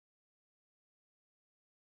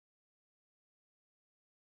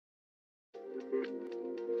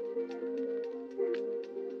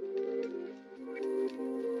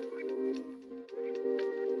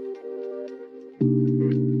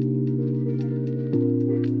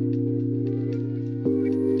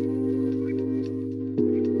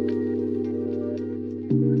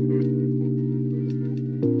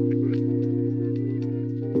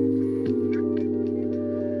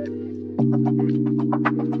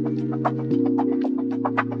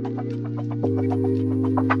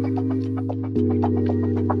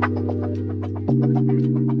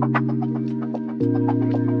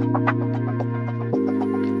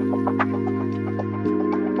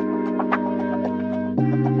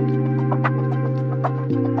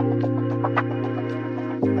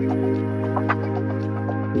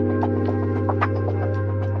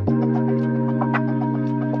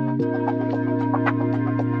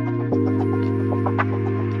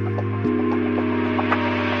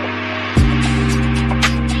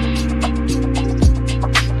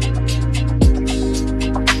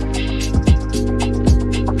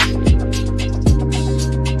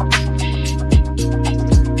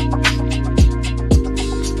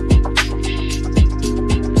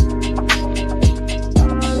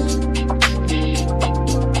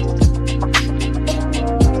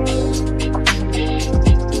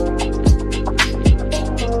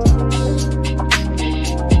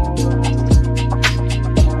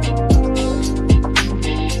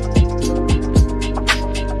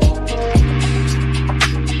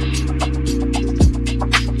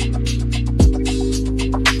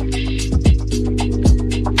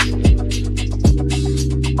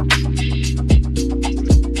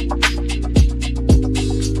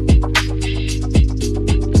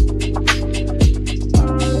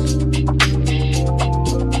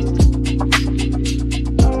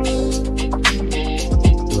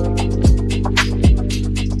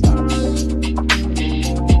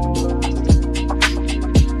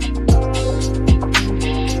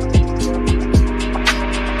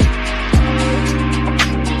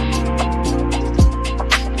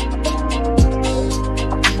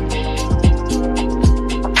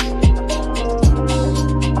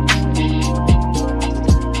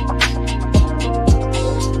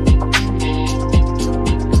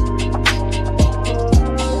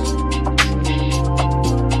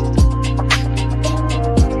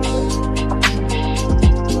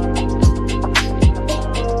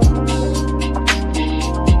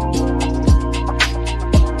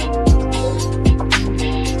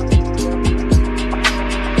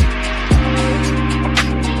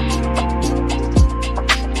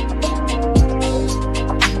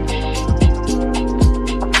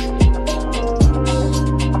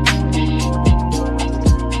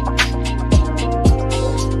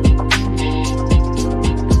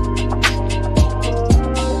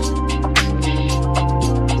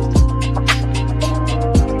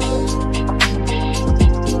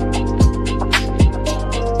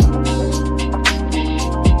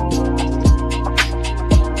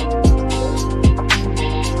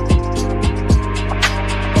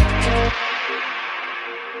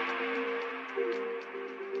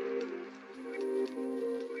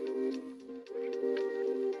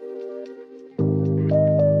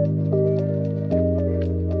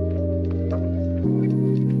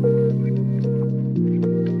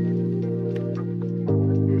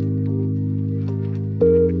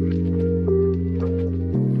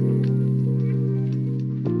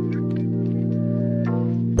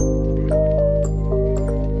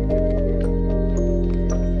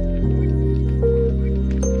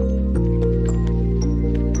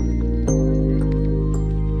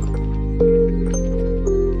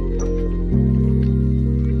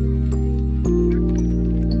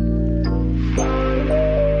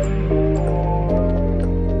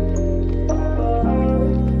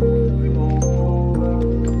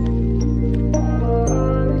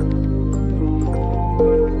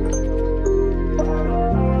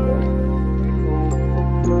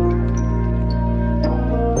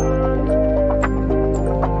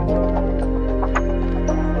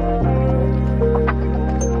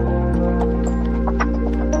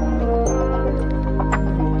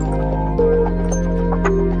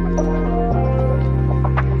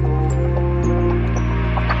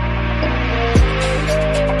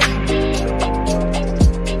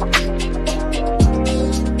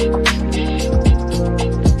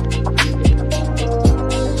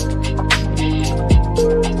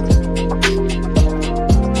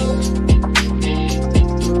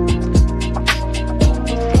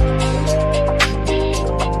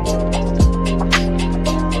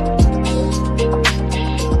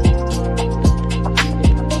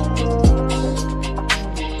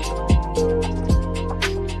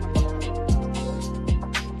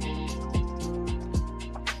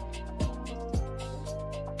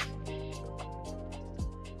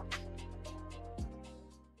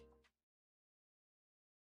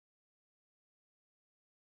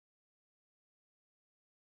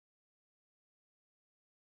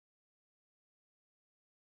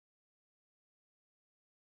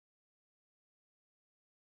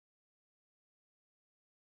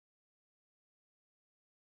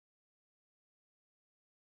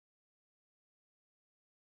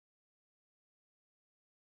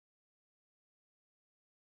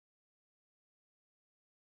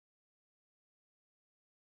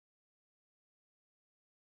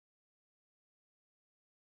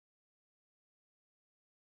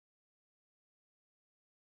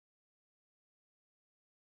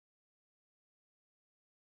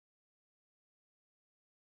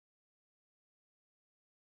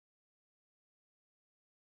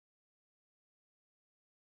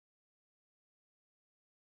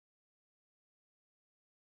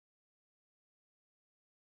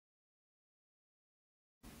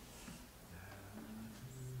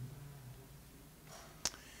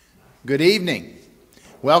Good evening.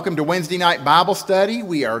 Welcome to Wednesday night Bible study.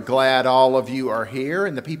 We are glad all of you are here,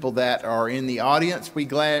 and the people that are in the audience, we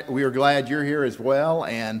are glad you're here as well,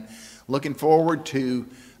 and looking forward to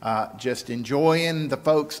just enjoying the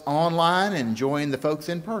folks online and enjoying the folks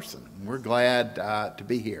in person. We're glad to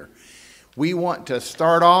be here. We want to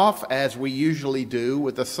start off, as we usually do,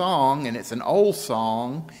 with a song, and it's an old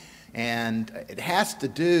song, and it has to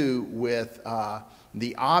do with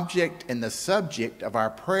the object and the subject of our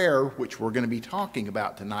prayer, which we're going to be talking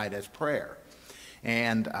about tonight as prayer.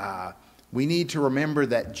 And we need to remember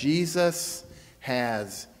that Jesus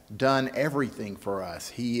has done everything for us.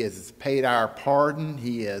 He has paid our pardon.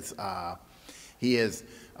 He has died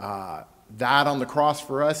on the cross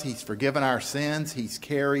for us. He's forgiven our sins. He's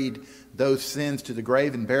carried those sins to the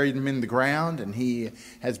grave and buried them in the ground. And he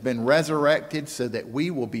has been resurrected so that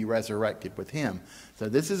we will be resurrected with him. So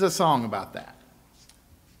this is a song about that.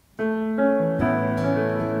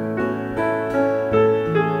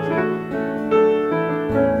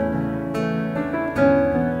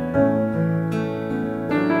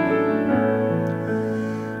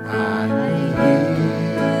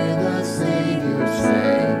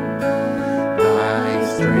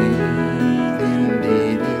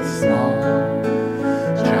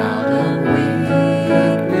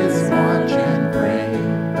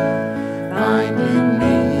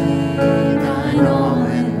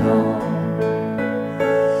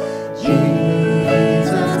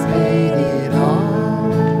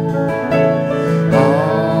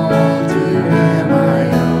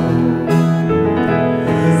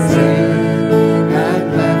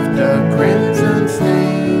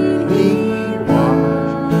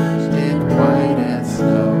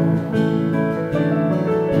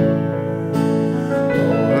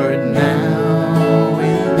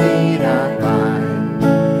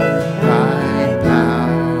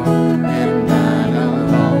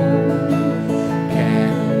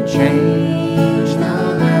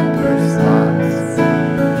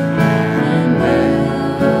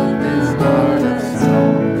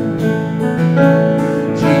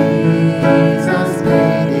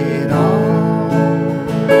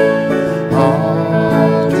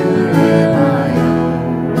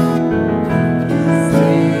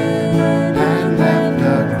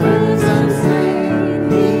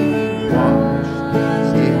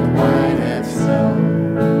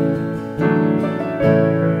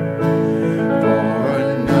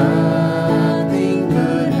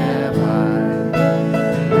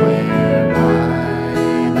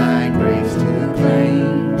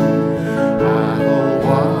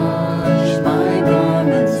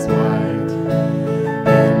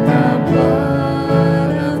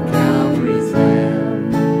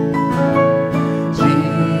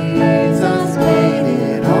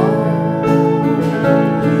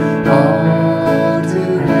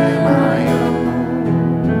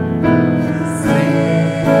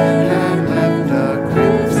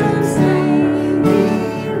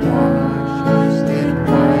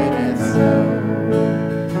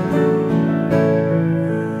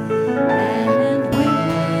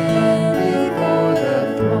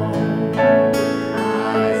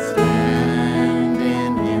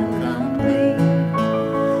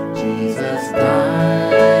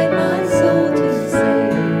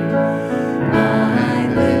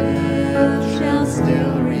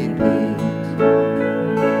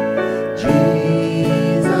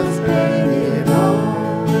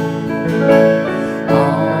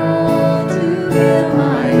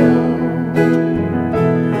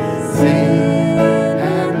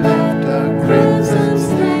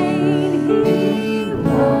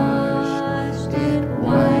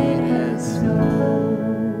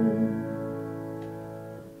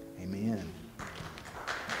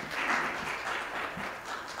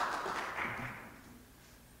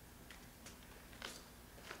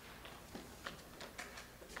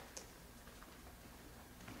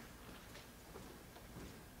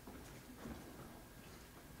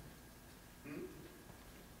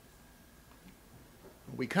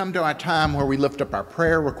 We come to our time where we lift up our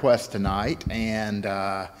prayer requests tonight, and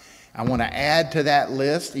I want to add to that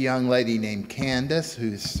list a young lady named Candace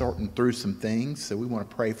who's sorting through some things, so we want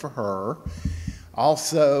to pray for her.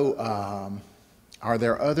 Also, are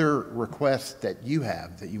there other requests that you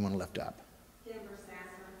have that you want to lift up? Denver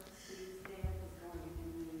Sasser, whose death is going to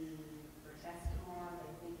be for test tomorrow.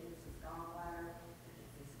 They think it's his gallbladder. If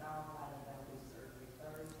it's his gallbladder, they'll do surgery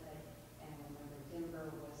Thursday. And remember,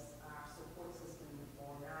 Denver was our support system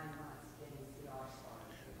for 9 months getting CR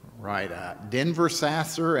started. Right, Denver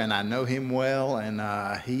Sasser, and I know him well, and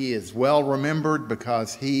he is well remembered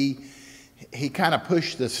because he kind of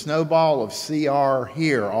pushed the snowball of CR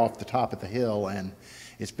here off the top of the hill, and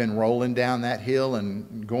it's been rolling down that hill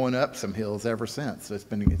and going up some hills ever since. So it's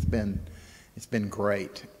been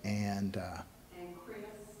great. And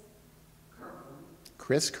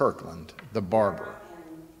Chris Kirkland, the barber.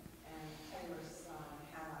 And Taylor's son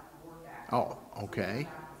had a workout. Oh, okay.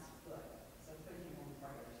 So put him in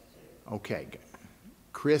prayers too. Okay.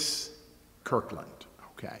 Chris Kirkland.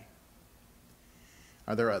 Okay.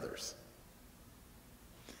 Are there others?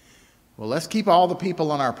 Well, let's keep all the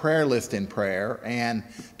people on our prayer list in prayer. And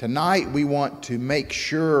tonight we want to make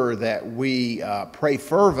sure that we pray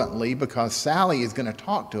fervently, because Sally is going to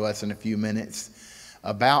talk to us in a few minutes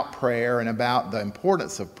about prayer and about the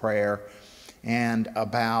importance of prayer and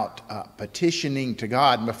about petitioning to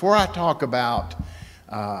God. And before I talk about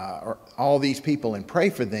all these people and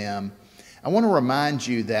pray for them, I want to remind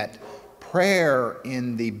you that prayer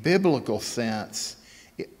in the biblical sense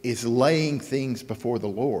is laying things before the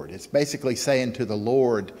Lord. It's basically saying to the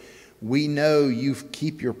Lord, we know you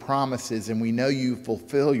keep your promises and we know you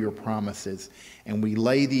fulfill your promises, and we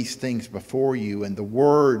lay these things before you. And the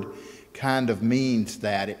word kind of means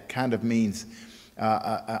that. It kind of means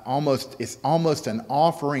it's almost an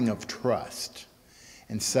offering of trust.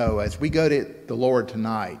 And so as we go to the Lord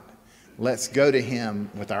tonight, let's go to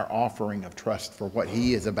him with our offering of trust for what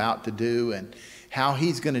he is about to do and how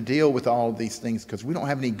he's going to deal with all of these things, because we don't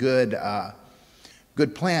have any good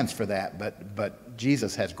plans for that, but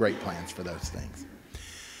Jesus has great plans for those things.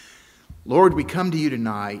 Lord, we come to you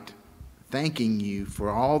tonight thanking you for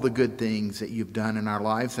all the good things that you've done in our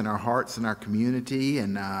lives and our hearts and our community.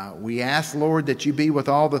 And we ask, Lord, that you be with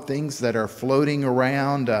all the things that are floating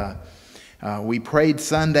around. We prayed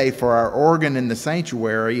Sunday for our organ in the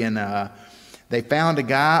sanctuary, and they found a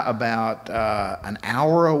guy about an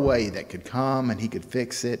hour away that could come and he could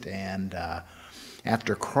fix it. And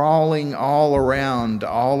after crawling all around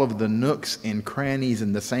all of the nooks and crannies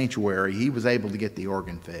in the sanctuary, he was able to get the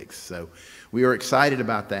organ fixed. So we were excited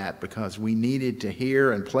about that, because we needed to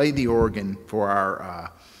hear and play the organ for our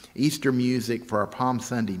Easter music, for our Palm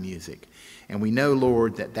Sunday music. And we know,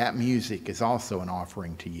 Lord, that music is also an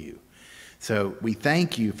offering to you. So we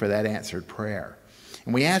thank you for that answered prayer.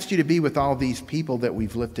 And we ask you to be with all these people that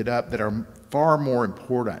we've lifted up that are far more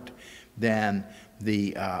important than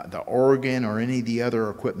the organ or any of the other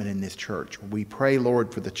equipment in this church. We pray,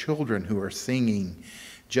 Lord, for the children who are singing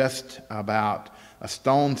just about a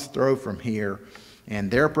stone's throw from here, and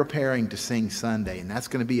they're preparing to sing Sunday, and that's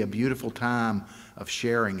going to be a beautiful time of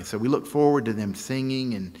sharing. And so we look forward to them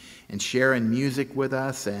singing and sharing music with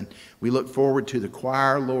us, and we look forward to the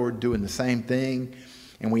choir, Lord, doing the same thing.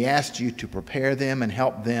 And we ask you to prepare them and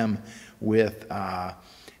help them with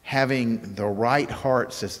having the right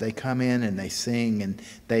hearts as they come in and they sing, and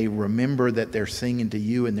they remember that they're singing to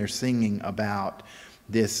you, and they're singing about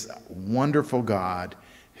this wonderful God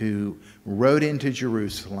who rode into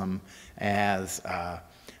Jerusalem as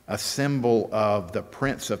a symbol of the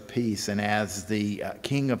Prince of Peace and as the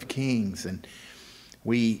King of Kings. And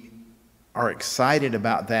we are excited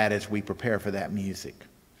about that as we prepare for that music.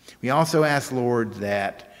 We also ask, Lord,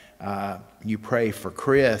 that you pray for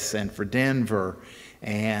Chris and for Denver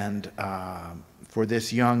and for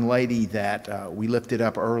this young lady that we lifted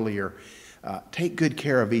up earlier. Take good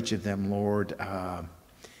care of each of them, Lord.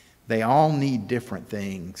 They all need different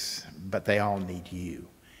things, but they all need you.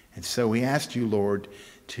 And so we ask you, Lord,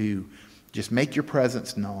 to just make your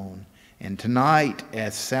presence known. And tonight,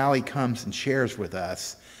 as Sally comes and shares with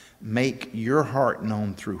us, make your heart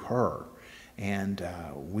known through her. And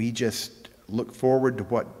we just look forward to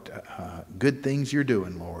what good things you're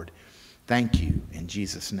doing, Lord. Thank you. In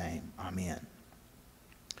Jesus' name, amen.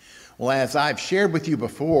 Well, as I've shared with you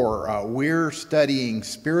before, we're studying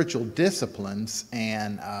spiritual disciplines,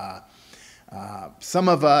 and some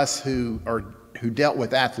of us who dealt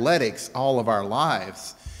with athletics all of our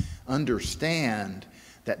lives understand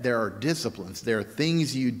that there are disciplines. There are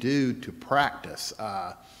things you do to practice.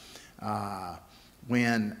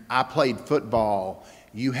 When I played football,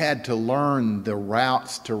 you had to learn the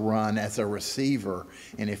routes to run as a receiver,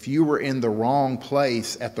 and if you were in the wrong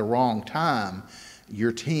place at the wrong time,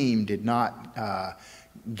 your team did not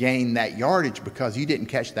gain that yardage because you didn't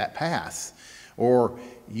catch that pass. Or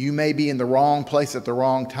you may be in the wrong place at the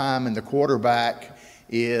wrong time, and the quarterback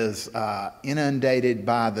is inundated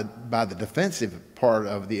by the defensive part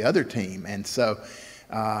of the other team. And so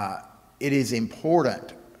it is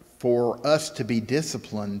important for us to be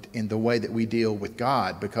disciplined in the way that we deal with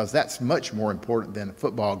God, because that's much more important than a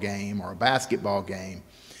football game or a basketball game.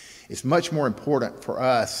 It's much more important for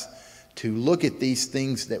us to look at these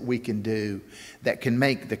things that we can do that can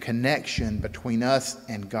make the connection between us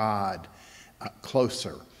and God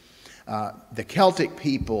closer. The Celtic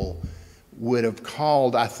people would have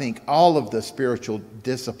called, I think, all of the spiritual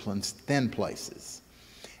disciplines thin places.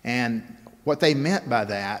 And what they meant by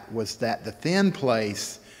that was that the thin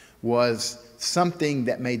place was something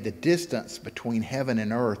that made the distance between heaven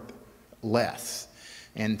and earth less.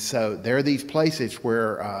 And so there are these places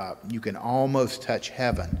where you can almost touch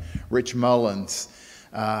heaven. Rich Mullins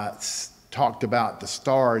talked about the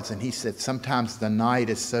stars, and he said sometimes the night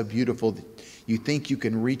is so beautiful that you think you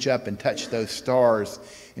can reach up and touch those stars.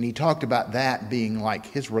 And he talked about that being like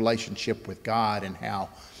his relationship with God, and how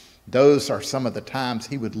those are some of the times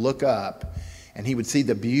he would look up and he would see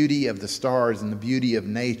the beauty of the stars and the beauty of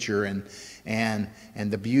nature and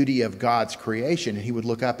the beauty of God's creation. And he would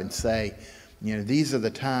look up and say, you know, these are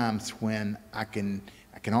the times when I can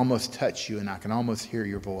almost touch you and I can almost hear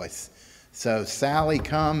your voice. So Sally,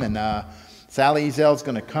 come, and Sally Ezel's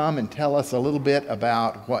going to come and tell us a little bit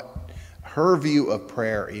about what her view of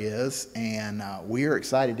prayer is, and we're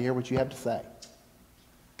excited to hear what you have to say.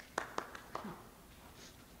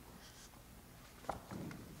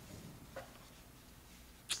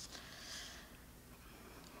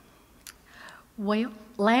 Well,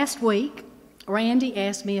 last week, Randy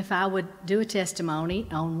asked me if I would do a testimony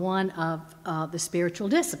on one of the spiritual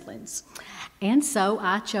disciplines. And so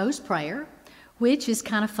I chose prayer, which is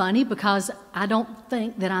kind of funny because I don't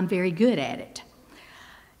think that I'm very good at it,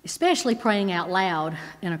 especially praying out loud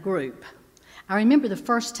in a group. I remember the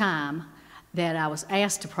first time that I was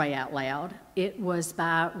asked to pray out loud. It was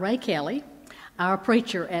by Ray Kelly, our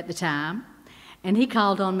preacher at the time, and he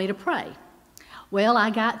called on me to pray. Well, I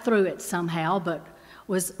got through it somehow, but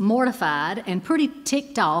was mortified and pretty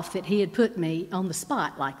ticked off that he had put me on the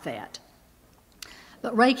spot like that.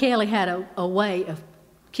 But Ray Kelly had a way of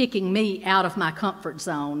kicking me out of my comfort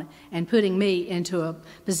zone and putting me into a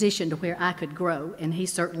position to where I could grow, and he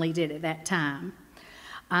certainly did at that time.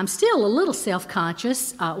 I'm still a little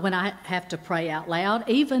self-conscious when I have to pray out loud,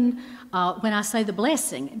 even when I say the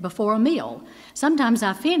blessing before a meal. Sometimes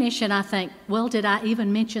I finish and I think, well, did I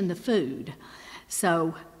even mention the food?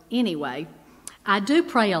 So anyway, I do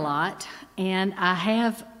pray a lot, and I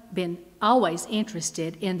have been always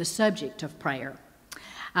interested in the subject of prayer.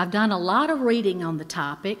 I've done a lot of reading on the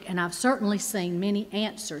topic, and I've certainly seen many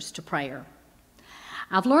answers to prayer.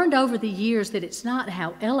 I've learned over the years that it's not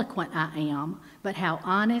how eloquent I am, but how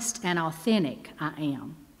honest and authentic I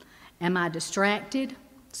am. Am I distracted?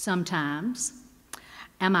 Sometimes.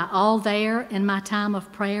 Am I all there in my time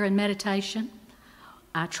of prayer and meditation?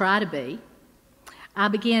 I try to be. I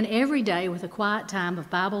begin every day with a quiet time of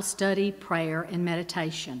Bible study, prayer, and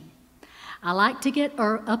meditation. I like to get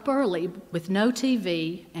up early with no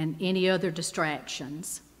TV and any other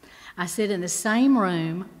distractions. I sit in the same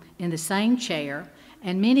room, in the same chair,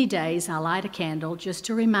 and many days I light a candle just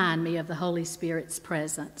to remind me of the Holy Spirit's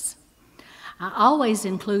presence. I always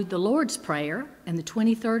include the Lord's Prayer and the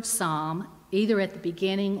 23rd Psalm, either at the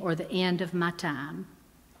beginning or the end of my time.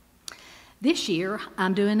 This year,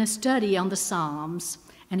 I'm doing a study on the Psalms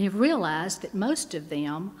and have realized that most of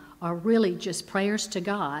them are really just prayers to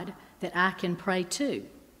God that I can pray too.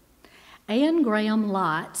 Anne Graham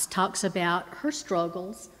Lotz talks about her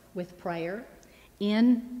struggles with prayer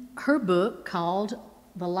in her book called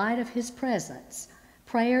The Light of His Presence,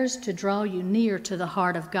 Prayers to Draw You Near to the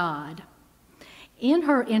Heart of God. In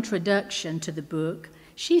her introduction to the book,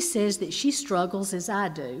 she says that she struggles, as I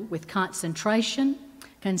do, with concentration,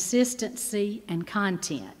 consistency, and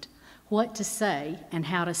content, what to say and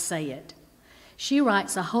how to say it. She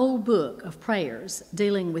writes a whole book of prayers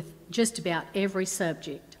dealing with just about every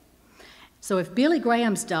subject. So if Billy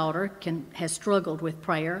Graham's daughter has struggled with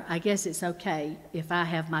prayer, I guess it's okay if I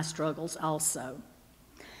have my struggles also.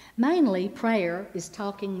 Mainly, prayer is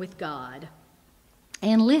talking with God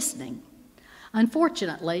and listening.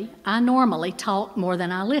 Unfortunately, I normally talk more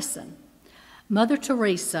than I listen. Mother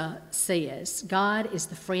Teresa says, God is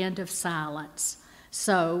the friend of silence,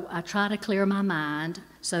 so I try to clear my mind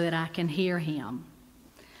so that I can hear him.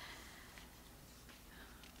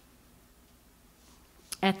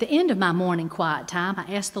 At the end of my morning quiet time,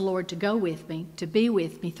 I ask the Lord to go with me, to be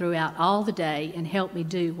with me throughout all the day and help me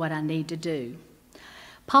do what I need to do.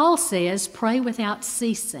 Paul says, pray without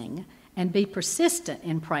ceasing and be persistent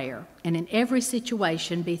in prayer, and in every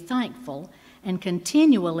situation be thankful and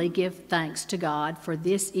continually give thanks to God, for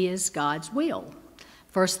this is God's will.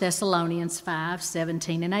 1 Thessalonians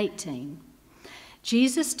 5:17 and 18.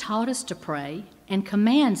 Jesus taught us to pray and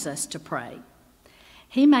commands us to pray.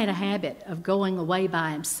 He made a habit of going away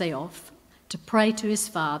by himself to pray to his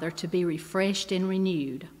Father to be refreshed and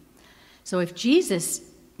renewed. So if Jesus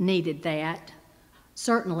needed that,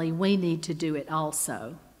 certainly we need to do it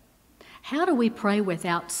also. How do we pray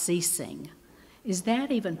without ceasing? Is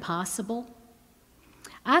that even possible?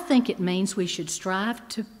 I think it means we should strive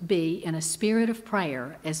to be in a spirit of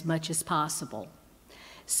prayer as much as possible.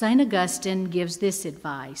 St. Augustine gives this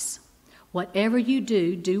advice: whatever you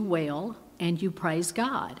do, do well, and you praise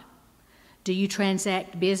God. Do you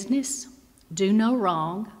transact business? Do no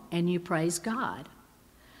wrong, and you praise God.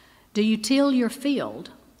 Do you till your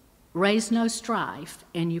field? Raise no strife,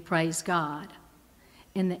 and you praise God.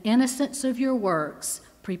 In the innocence of your works,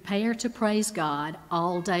 prepare to praise God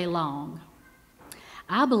all day long.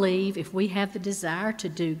 I believe if we have the desire to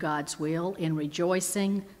do God's will in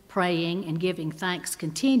rejoicing, praying, and giving thanks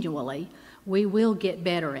continually, we will get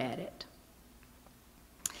better at it.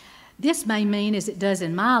 This may mean, as it does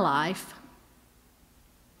in my life,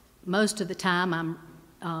 most of the time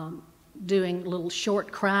I'm doing little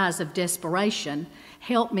short cries of desperation,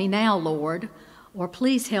 "Help me now, Lord," or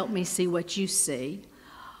 "Please help me see what you see,"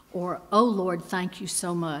 or "Oh, Lord, thank you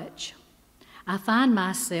so much." I find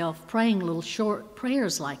myself praying little short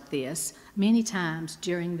prayers like this many times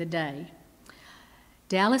during the day.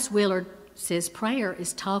 Dallas Willard says prayer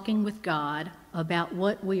is talking with God about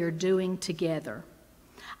what we are doing together.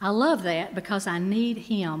 I love that because I need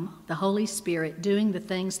Him, the Holy Spirit, doing the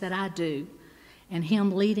things that I do, and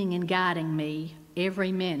Him leading and guiding me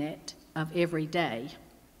every minute of every day.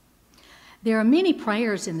 There are many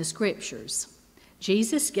prayers in the Scriptures.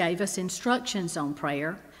 Jesus gave us instructions on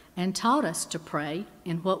prayer and taught us to pray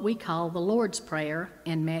in what we call the Lord's Prayer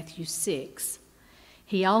in Matthew 6.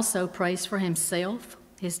 He also prays for Himself,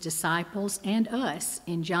 His disciples, and us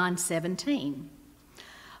in John 17.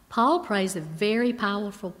 Paul prays a very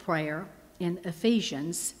powerful prayer in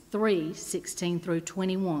Ephesians 3:16 through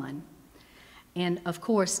 21. And of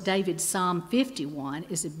course, David's Psalm 51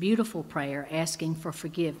 is a beautiful prayer asking for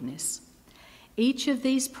forgiveness. Each of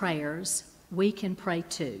these prayers we can pray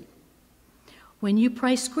too. When you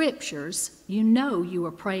pray scriptures, you know you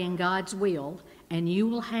are praying God's will, and you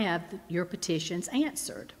will have your petitions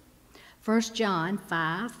answered. 1 John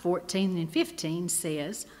 5:14 and 15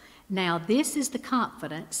 says, "Now this is the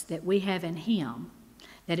confidence that we have in Him,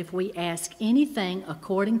 that if we ask anything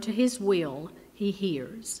according to His will, He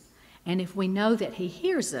hears. And if we know that He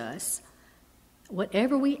hears us,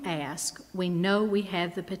 whatever we ask, we know we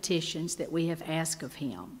have the petitions that we have asked of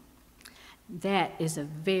Him." That is a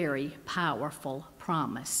very powerful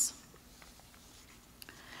promise.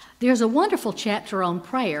 There's a wonderful chapter on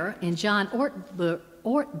prayer in John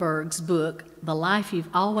Ortberg's book, The Life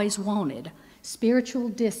You've Always Wanted, Spiritual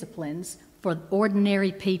Disciplines for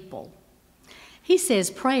Ordinary People. He says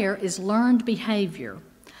prayer is learned behavior.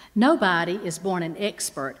 Nobody is born an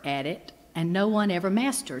expert at it, and no one ever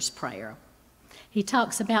masters prayer. He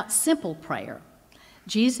talks about simple prayer.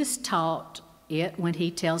 Jesus taught it when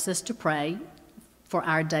He tells us to pray for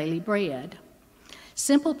our daily bread.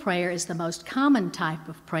 Simple prayer is the most common type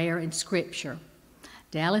of prayer in Scripture.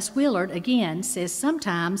 Dallas Willard again says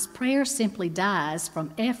sometimes prayer simply dies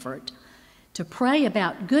from effort to pray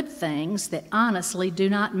about good things that honestly do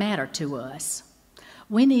not matter to us.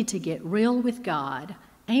 We need to get real with God,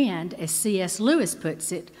 and as C.S. Lewis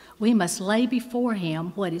puts it, we must lay before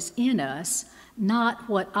Him what is in us, not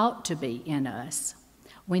what ought to be in us.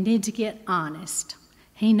 We need to get honest.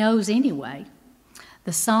 He knows anyway.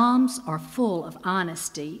 The Psalms are full of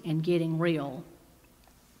honesty and getting real.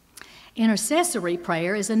 Intercessory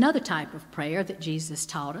prayer is another type of prayer that Jesus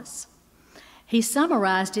taught us. He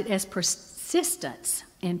summarized it as persistence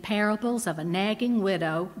in parables of a nagging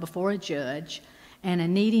widow before a judge and a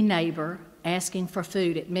needy neighbor asking for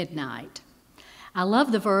food at midnight. I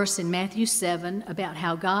love the verse in Matthew 7 about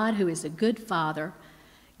how God, who is a good Father,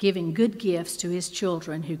 giving good gifts to His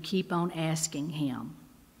children who keep on asking Him.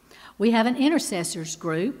 We have an intercessors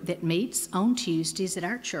group that meets on Tuesdays at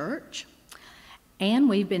our church, and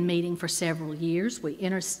we've been meeting for several years. We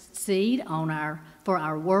intercede for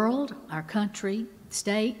our world, our country,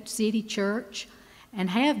 state, city, church, and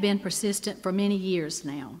have been persistent for many years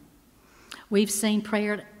now. We've seen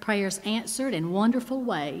prayers answered in wonderful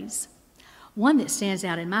ways. One that stands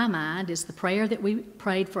out in my mind is the prayer that we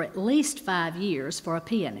prayed for at least 5 years for a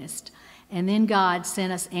pianist, and then God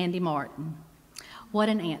sent us Andy Martin. What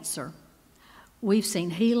an answer. We've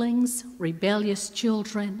seen healings, rebellious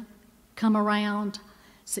children come around,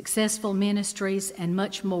 successful ministries, and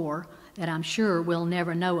much more that I'm sure we'll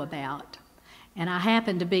never know about. And I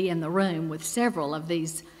happen to be in the room with several of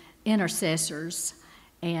these intercessors,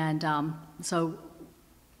 and so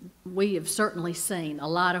we have certainly seen a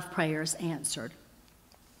lot of prayers answered.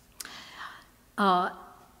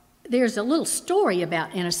 There's a little story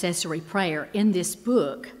about intercessory prayer in this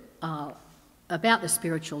book about the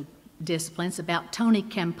spiritual disciplines, about Tony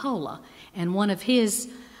Campola and one of his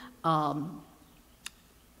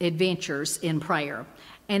Adventures in Prayer.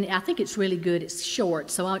 And I think it's really good. It's short,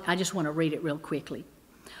 so I just want to read it real quickly.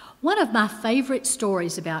 One of my favorite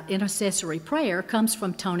stories about intercessory prayer comes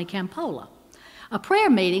from Tony Campolo. A prayer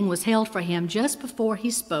meeting was held for him just before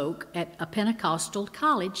he spoke at a Pentecostal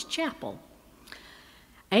college chapel.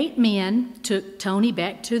 8 men took Tony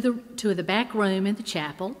back to the back room in the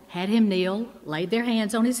chapel, had him kneel, laid their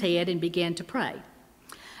hands on his head, and began to pray.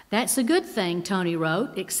 That's a good thing, Tony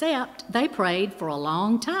wrote, except they prayed for a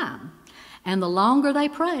long time. And the longer they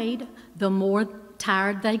prayed, the more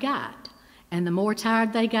tired they got. And the more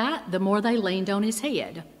tired they got, the more they leaned on his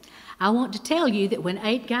head. I want to tell you that when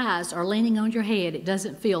 8 guys are leaning on your head, it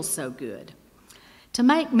doesn't feel so good. To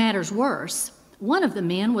make matters worse, one of the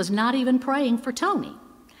men was not even praying for Tony.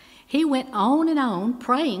 He went on and on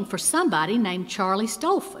praying for somebody named Charlie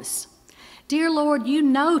Stolfus. Dear Lord, you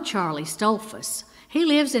know Charlie Stolfus. He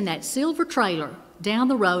lives in that silver trailer down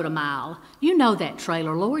the road a mile. You know that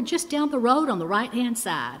trailer, Lord, just down the road on the right-hand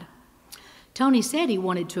side. Tony said he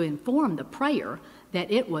wanted to inform the prayer that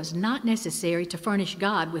it was not necessary to furnish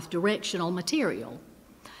God with directional material.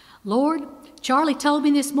 Lord, Charlie told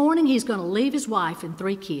me this morning he's going to leave his wife and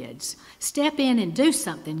 3 kids. Step in and do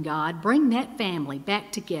something, God. Bring that family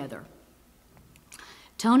back together.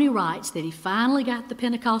 Tony writes that he finally got the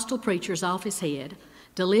Pentecostal preachers off his head,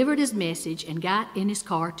 delivered his message, and got in his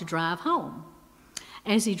car to drive home.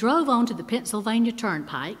 As he drove onto the Pennsylvania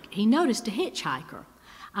Turnpike, he noticed a hitchhiker.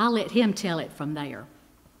 I'll let him tell it from there.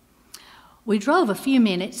 We drove a few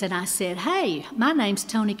minutes and I said, "Hey, my name's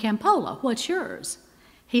Tony Campolo. What's yours?"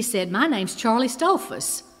 He said, "My name's Charlie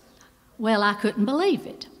Stolfus." Well, I couldn't believe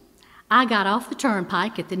it. I got off the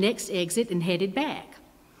turnpike at the next exit and headed back.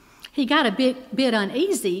 He got a bit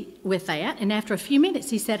uneasy with that, and after a few minutes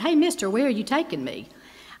he said, "Hey, mister, where are you taking me?"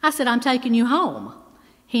 I said, "I'm taking you home."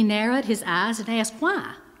 He narrowed his eyes and asked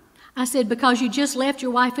why. I said, "Because you just left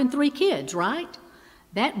your wife and 3 kids, right?"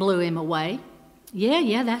 That blew him away.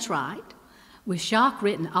 Yeah, that's right. With shock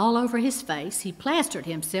written all over his face, he plastered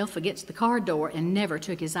himself against the car door and never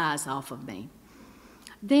took his eyes off of me.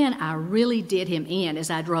 Then I really did him in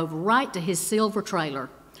as I drove right to his silver trailer.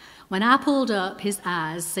 When I pulled up, his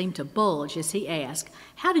eyes seemed to bulge as he asked,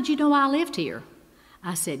 "How did you know I lived here?"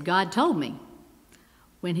 I said, "God told me."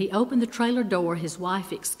 When he opened the trailer door, his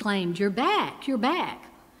wife exclaimed, "You're back, you're back."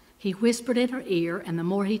 He whispered in her ear, and the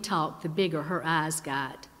more he talked, the bigger her eyes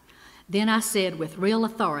got. Then I said with real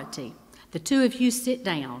authority, "The 2 of you sit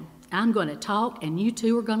down. I'm going to talk, and you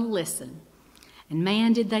 2 are going to listen." And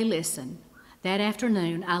man, did they listen. That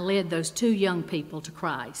afternoon, I led those 2 young people to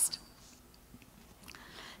Christ.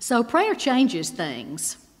 So prayer changes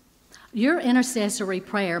things. Your intercessory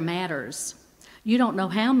prayer matters. You don't know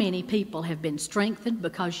how many people have been strengthened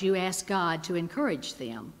because you asked God to encourage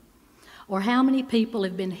them, or how many people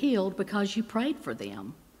have been healed because you prayed for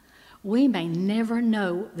them. We may never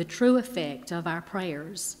know the true effect of our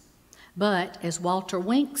prayers, but as Walter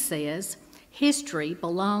Wink says, history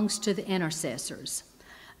belongs to the intercessors,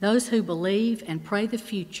 those who believe and pray the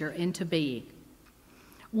future into being.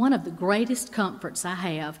 One of the greatest comforts I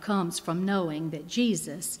have comes from knowing that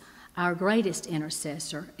Jesus, our greatest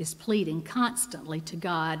intercessor, is pleading constantly to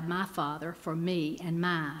God, my Father, for me and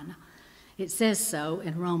mine. It says so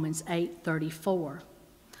in Romans 8:34.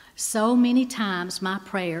 So many times my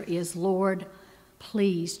prayer is, "Lord,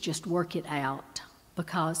 please just work it out,"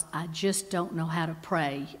 because I just don't know how to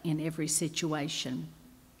pray in every situation.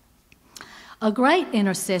 A great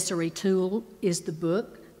intercessory tool is the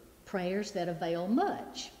book, Prayers That Avail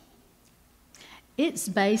Much. It's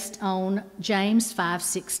based on James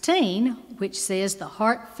 5:16, which says the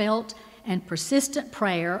heartfelt and persistent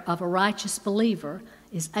prayer of a righteous believer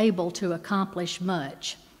is able to accomplish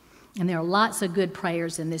much. And there are lots of good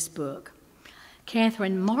prayers in this book.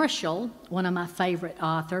 Catherine Marshall, one of my favorite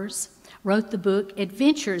authors, wrote the book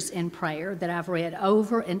Adventures in Prayer that I've read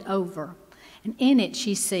over and over. And in it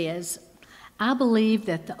she says, "I believe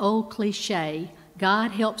that the old cliche,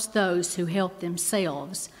 'God helps those who help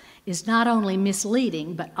themselves,' is not only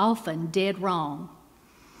misleading, but often dead wrong.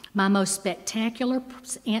 My most spectacular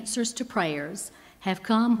answers to prayers have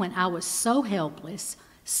come when I was so helpless,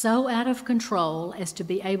 so out of control as to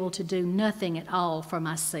be able to do nothing at all for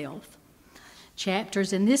myself."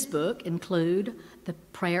 Chapters in this book include the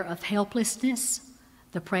prayer of helplessness,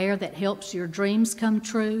 the prayer that helps your dreams come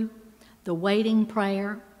true, the waiting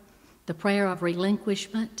prayer, the prayer of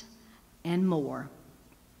relinquishment, and more.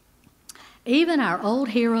 Even our old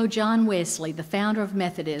hero John Wesley, the founder of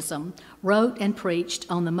Methodism, wrote and preached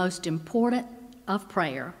on the most important of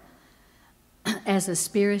prayer as a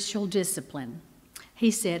spiritual discipline. He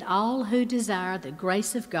said, "All who desire the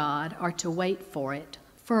grace of God are to wait for it,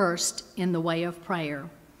 first in the way of prayer.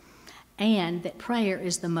 and that prayer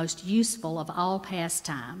is the most useful of all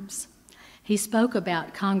pastimes. He spoke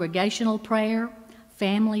about congregational prayer,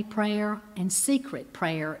 family prayer, and secret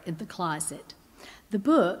prayer in the closet. The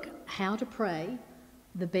book, How to Pray,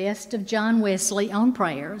 the best of John Wesley on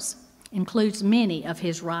prayers, includes many of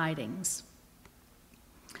his writings.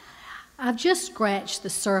 I've just scratched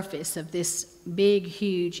the surface of this big,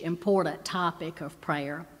 huge, important topic of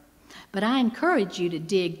prayer, but I encourage you to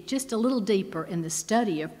dig just a little deeper in the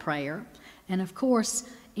study of prayer, and of course,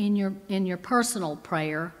 in your personal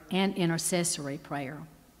prayer and intercessory prayer.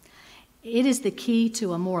 It is the key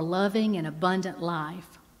to a more loving and abundant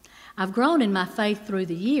life. I've grown in my faith through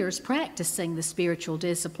the years practicing the spiritual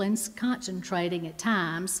disciplines, concentrating at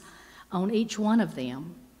times on each one of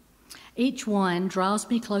them. Each one draws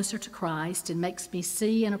me closer to Christ and makes me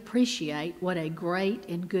see and appreciate what a great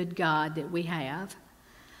and good God that we have.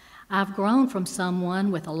 I've grown from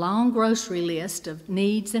someone with a long grocery list of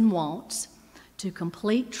needs and wants to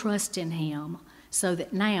complete trust in Him, so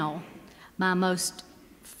that now my most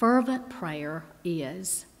fervent prayer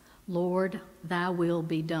is, Lord, thy will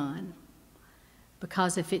be done.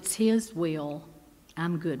 Because if it's His will,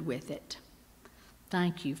 I'm good with it.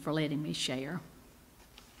 Thank you for letting me share.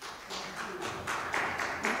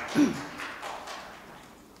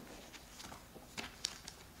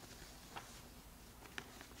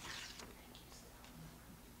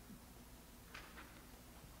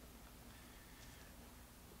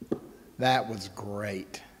 That was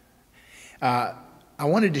great. I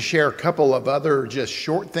wanted to share a couple of other just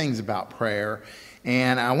short things about prayer,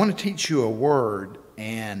 and I want to teach you a word,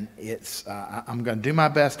 and I'm going to do my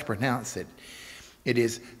best to pronounce it. It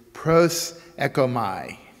is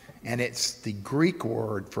prosekomai, and it's the Greek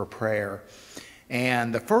word for prayer.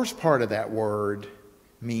 And the first part of that word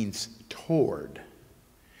means toward.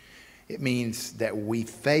 It means that we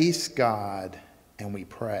face God and we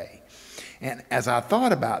pray. And as I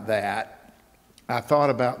thought about that, I thought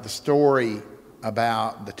about the story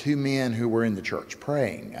about the two men who were in the church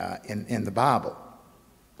praying in the Bible.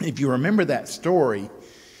 If you remember that story,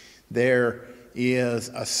 there is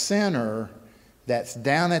a sinner that's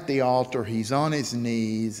down at the altar. He's on his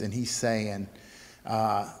knees and he's saying,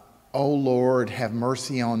 "Oh Lord, have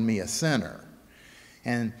mercy on me, a sinner."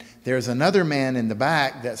 And there's another man in the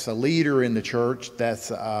back that's a leader in the church, that's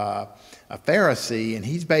a Pharisee, and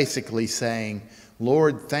he's basically saying,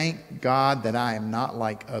 "Lord, thank God that I am not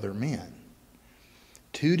like other men."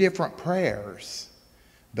 Two different prayers,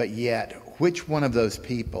 but yet which one of those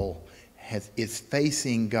people is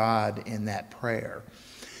facing God in that prayer?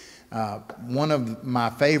 One of my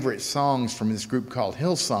favorite songs from this group called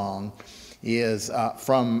Hillsong is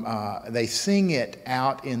they sing it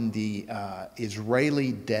out in the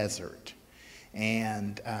Israeli desert.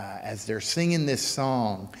 And as they're singing this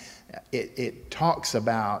song, it talks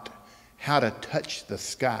about how to touch the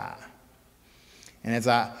sky. And as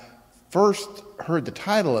I first heard the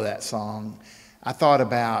title of that song, I thought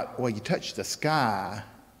about, well, you touch the sky,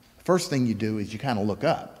 first thing you do is you kind of look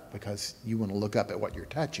up, because you want to look up at what you're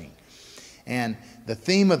touching. And the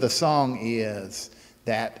theme of the song is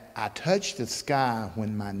that I touch the sky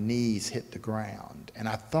when my knees hit the ground. And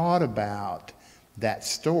I thought about that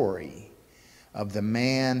story of the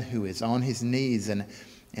man who is on his knees and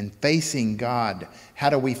facing God. How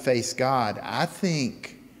do we face God? I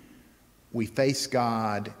think we face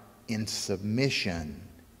God in submission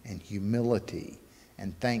and humility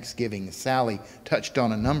and thanksgiving. Sally touched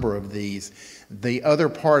on a number of these. The other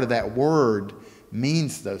part of that word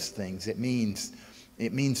means those things. It means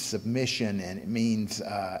submission, and it means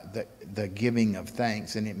the giving of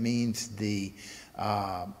thanks, and it means the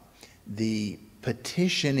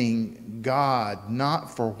petitioning God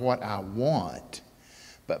not for what I want,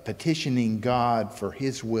 but petitioning God for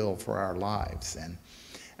His will for our lives. And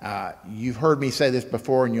you've heard me say this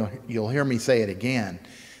before, and you'll hear me say it again.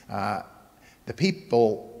 The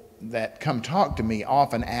people that come talk to me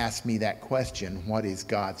often ask me that question, what is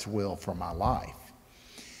God's will for my life?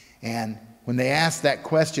 And when they ask that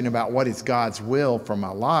question about what is God's will for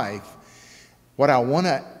my life, what I want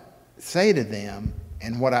to say to them,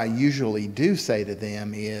 and what I usually do say to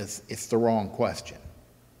them, is it's the wrong question.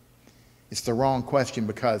 It's the wrong question,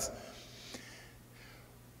 because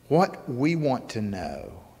what we want to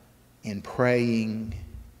know in praying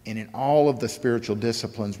and in all of the spiritual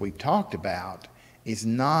disciplines we've talked about is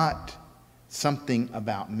not something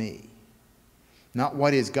about me. Not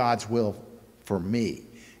what is God's will for me.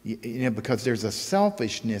 Because there's a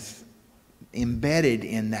selfishness embedded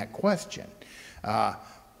in that question.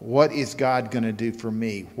 What is God going to do for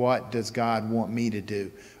me? What does God want me to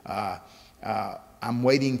do? I'm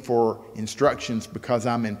waiting for instructions because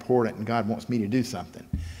I'm important and God wants me to do something.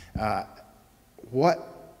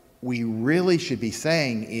 What we really should be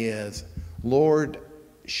saying is, Lord,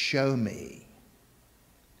 show me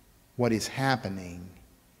what is happening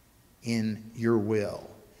in your will,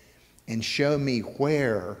 and show me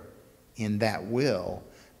where in that will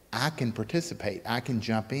I can participate, I can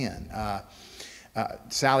jump in.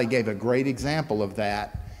 Sally gave a great example of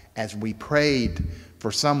that as we prayed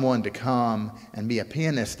for someone to come and be a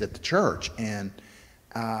pianist at the church. And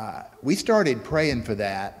we started praying for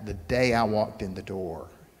that the day I walked in the door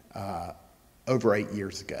over 8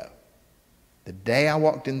 years ago. The day I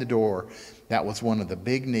walked in the door, that was one of the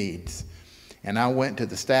big needs. And I went to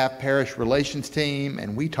the staff parish relations team,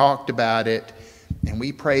 and we talked about it, and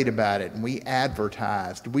we prayed about it, and we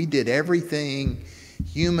advertised. We did everything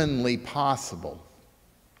humanly possible.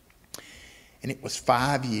 And it was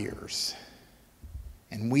 5 years.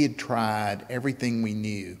 And we had tried everything we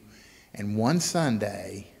knew. And one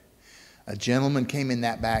Sunday, a gentleman came in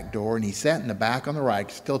that back door, and he sat in the back on the right. I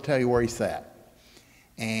can still tell you where he sat.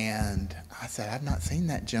 And I said, I've not seen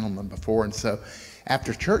that gentleman before. And so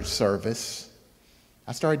after church service,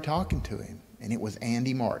 I started talking to him, and it was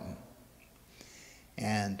Andy Martin.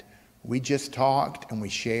 And we just talked, and we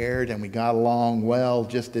shared, and we got along well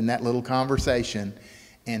just in that little conversation.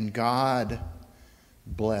 And God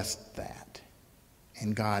blessed that.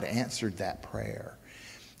 And God answered that prayer.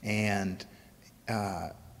 And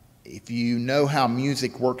if you know how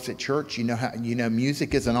music works at church, you know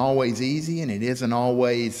music isn't always easy, and it isn't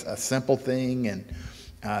always a simple thing.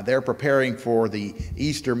 And they're preparing for the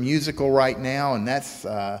Easter musical right now, and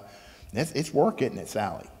it's work, isn't it,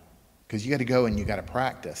 Sally? Because you got to go and you got to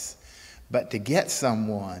practice. But to get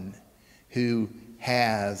someone who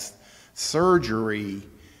has surgery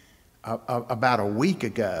about a week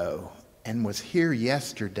ago and was here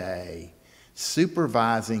yesterday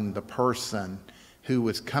supervising the person who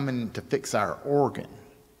was coming to fix our organ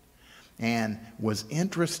and was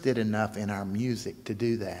interested enough in our music to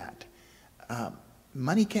do that.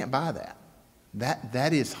 Money can't buy that.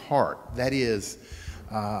 That is heart. That is,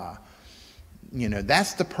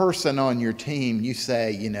 that's the person on your team. You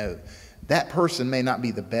say, that person may not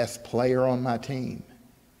be the best player on my team,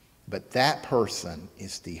 but that person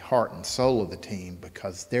is the heart and soul of the team,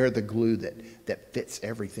 because they're the glue that fits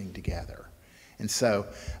everything together. And so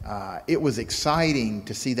it was exciting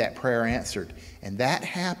to see that prayer answered. And that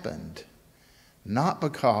happened not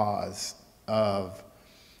because of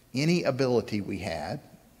any ability we had.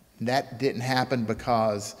 That didn't happen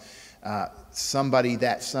because somebody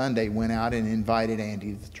that Sunday went out and invited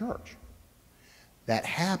Andy to the church. That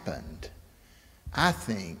happened, I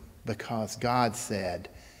think, because God said,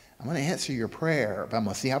 I'm going to answer your prayer, but I'm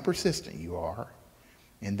going to see how persistent you are,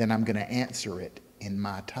 and then I'm going to answer it in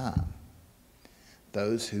my time.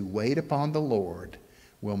 Those who wait upon the Lord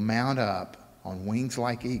will mount up on wings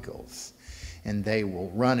like eagles, and they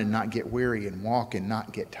will run and not get weary, and walk and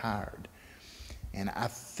not get tired. And I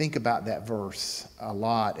think about that verse a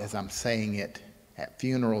lot as I'm saying it at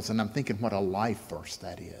funerals, and I'm thinking what a life verse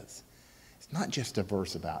that is. It's not just a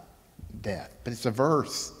verse about death, but it's a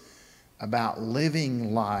verse about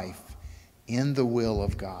living life in the will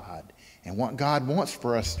of God. And what God wants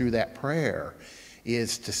for us through that prayer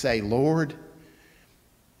is to say, Lord,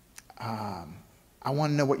 I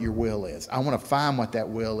want to know what your will is. I want to find what that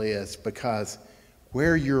will is, because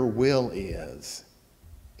where your will is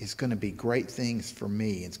going to be great things for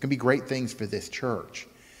me. It's going to be great things for this church.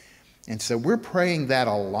 And so we're praying that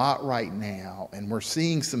a lot right now, and we're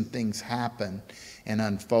seeing some things happen and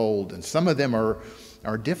unfold. And some of them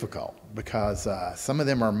are difficult, because some of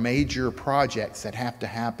them are major projects that have to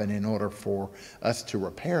happen in order for us to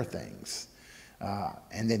repair things.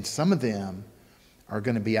 And then some of them are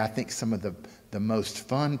going to be, I think, some of the most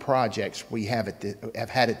fun projects we have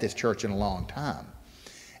had at this church in a long time.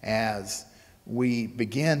 As we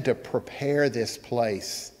begin to prepare this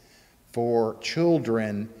place for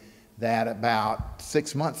children that about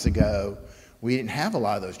 6 months ago, we didn't have a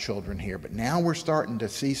lot of those children here, but now we're starting to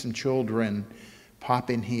see some children pop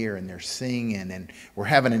in here, and they're singing, and we're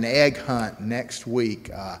having an egg hunt next week.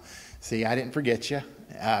 See, I didn't forget you.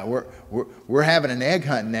 We're having an egg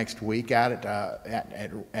hunt next week out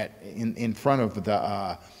in front of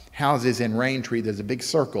the houses in Raintree. There's a big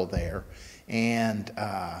circle there, and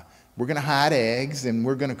we're going to hide eggs, and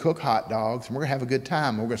we're going to cook hot dogs, and we're going to have a good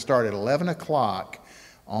time. We're going to start at 11 o'clock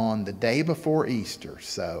on the day before Easter.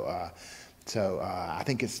 So I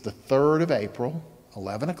think it's the 3rd of April,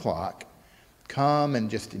 11 o'clock. Come and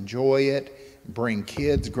just enjoy it. Bring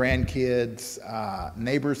kids, grandkids,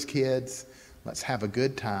 neighbors' kids. Let's have a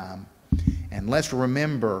good time. And let's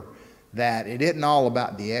remember that it isn't all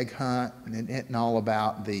about the egg hunt, and it isn't all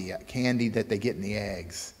about the candy that they get in the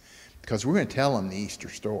eggs. because we're going to tell them the Easter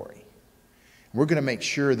story. We're going to make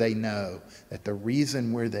sure they know that the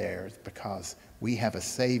reason we're there is because we have a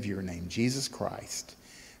Savior named Jesus Christ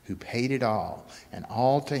who paid it all, and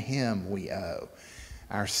all to him we owe.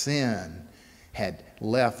 Our sin had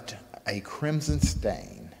left a crimson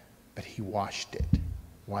stain, but he washed it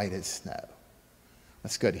white as snow.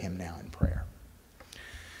 Let's go to him now in prayer.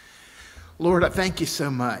 Lord, I thank you so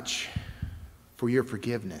much for your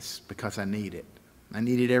forgiveness, because I need it. I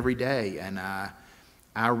need it every day, and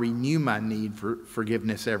I renew my need for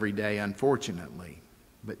forgiveness every day, unfortunately.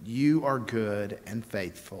 But you are good and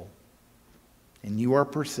faithful, and you are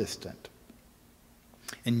persistent,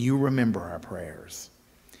 and you remember our prayers.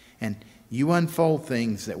 And you unfold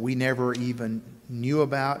things that we never even knew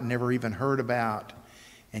about, never even heard about,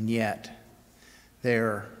 and yet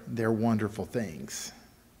they're wonderful things.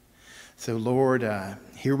 So Lord,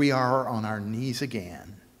 here we are on our knees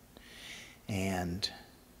again, and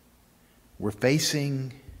we're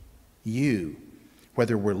facing you,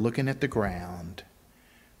 whether we're looking at the ground,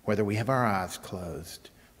 whether we have our eyes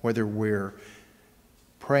closed, whether we're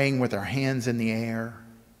praying with our hands in the air,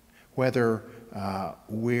 whether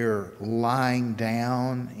we're lying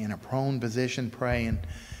down in a prone position praying.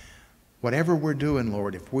 Whatever we're doing,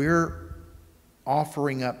 Lord, if we're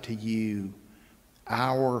offering up to you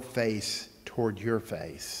our face toward your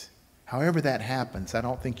face, however that happens, I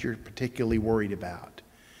don't think you're particularly worried about.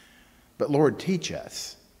 But Lord, teach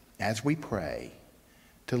us as we pray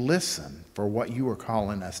to listen for what you are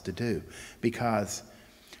calling us to do. Because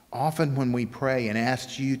often when we pray and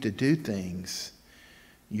ask you to do things,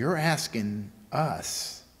 you're asking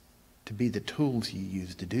us to be the tools you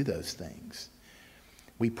use to do those things.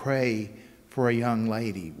 We pray for a young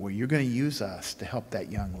lady. Well, you're going to use us to help that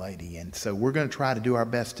young lady. And so we're going to try to do our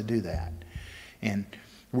best to do that. And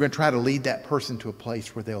we're going to try to lead that person to a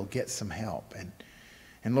place where they'll get some help.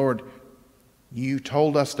 And Lord, you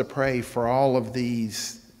told us to pray for all of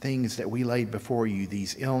these things that we laid before you,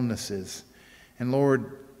 these illnesses. And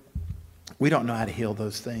Lord, we don't know how to heal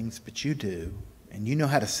those things, but you do. And you know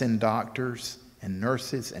how to send doctors and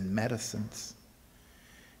nurses and medicines.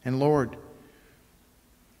 And Lord,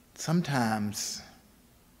 sometimes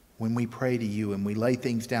when we pray to you and we lay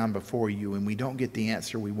things down before you and we don't get the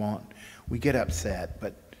answer we want, we get upset.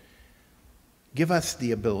 But give us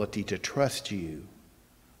the ability to trust you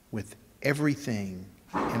with everything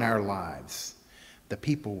in our lives, the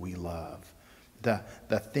people we love, the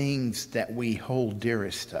things that we hold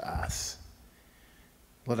dearest to us.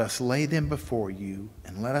 Let us lay them before you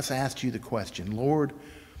and let us ask you the question, Lord,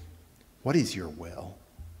 what is your will?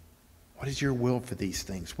 What is your will for these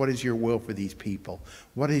things? What is your will for these people?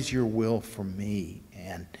 What is your will for me?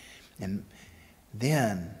 And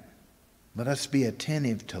then let us be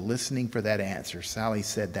attentive to listening for that answer. Sally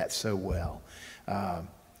said that so well.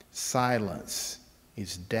 Silence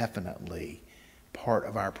is definitely part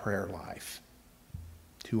of our prayer life.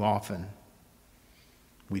 Too often,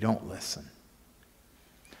 we don't listen.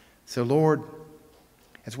 So Lord,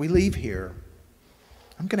 as we leave here,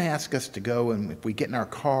 I'm going to ask us to go, and if we get in our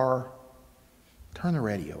car, turn the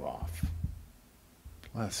radio off.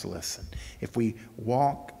 Let us listen. If we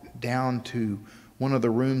walk down to one of the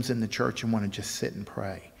rooms in the church and want to just sit and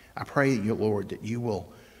pray, I pray, you, Lord, that you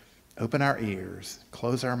will open our ears,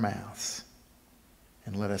 close our mouths,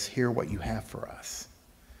 and let us hear what you have for us.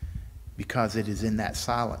 Because it is in that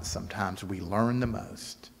silence sometimes we learn the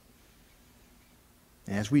most.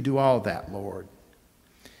 And as we do all that, Lord,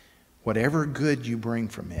 whatever good you bring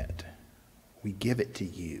from it, we give it to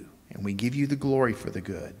you. And we give you the glory for the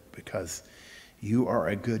good, because you are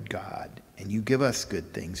a good God, and you give us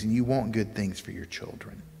good things, and you want good things for your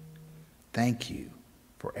children. Thank you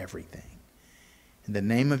for everything. In the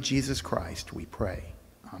name of Jesus Christ, we pray.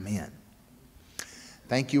 Amen.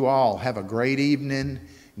 Thank you all. Have a great evening.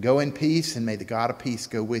 Go in peace, and may the God of peace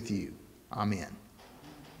go with you. Amen.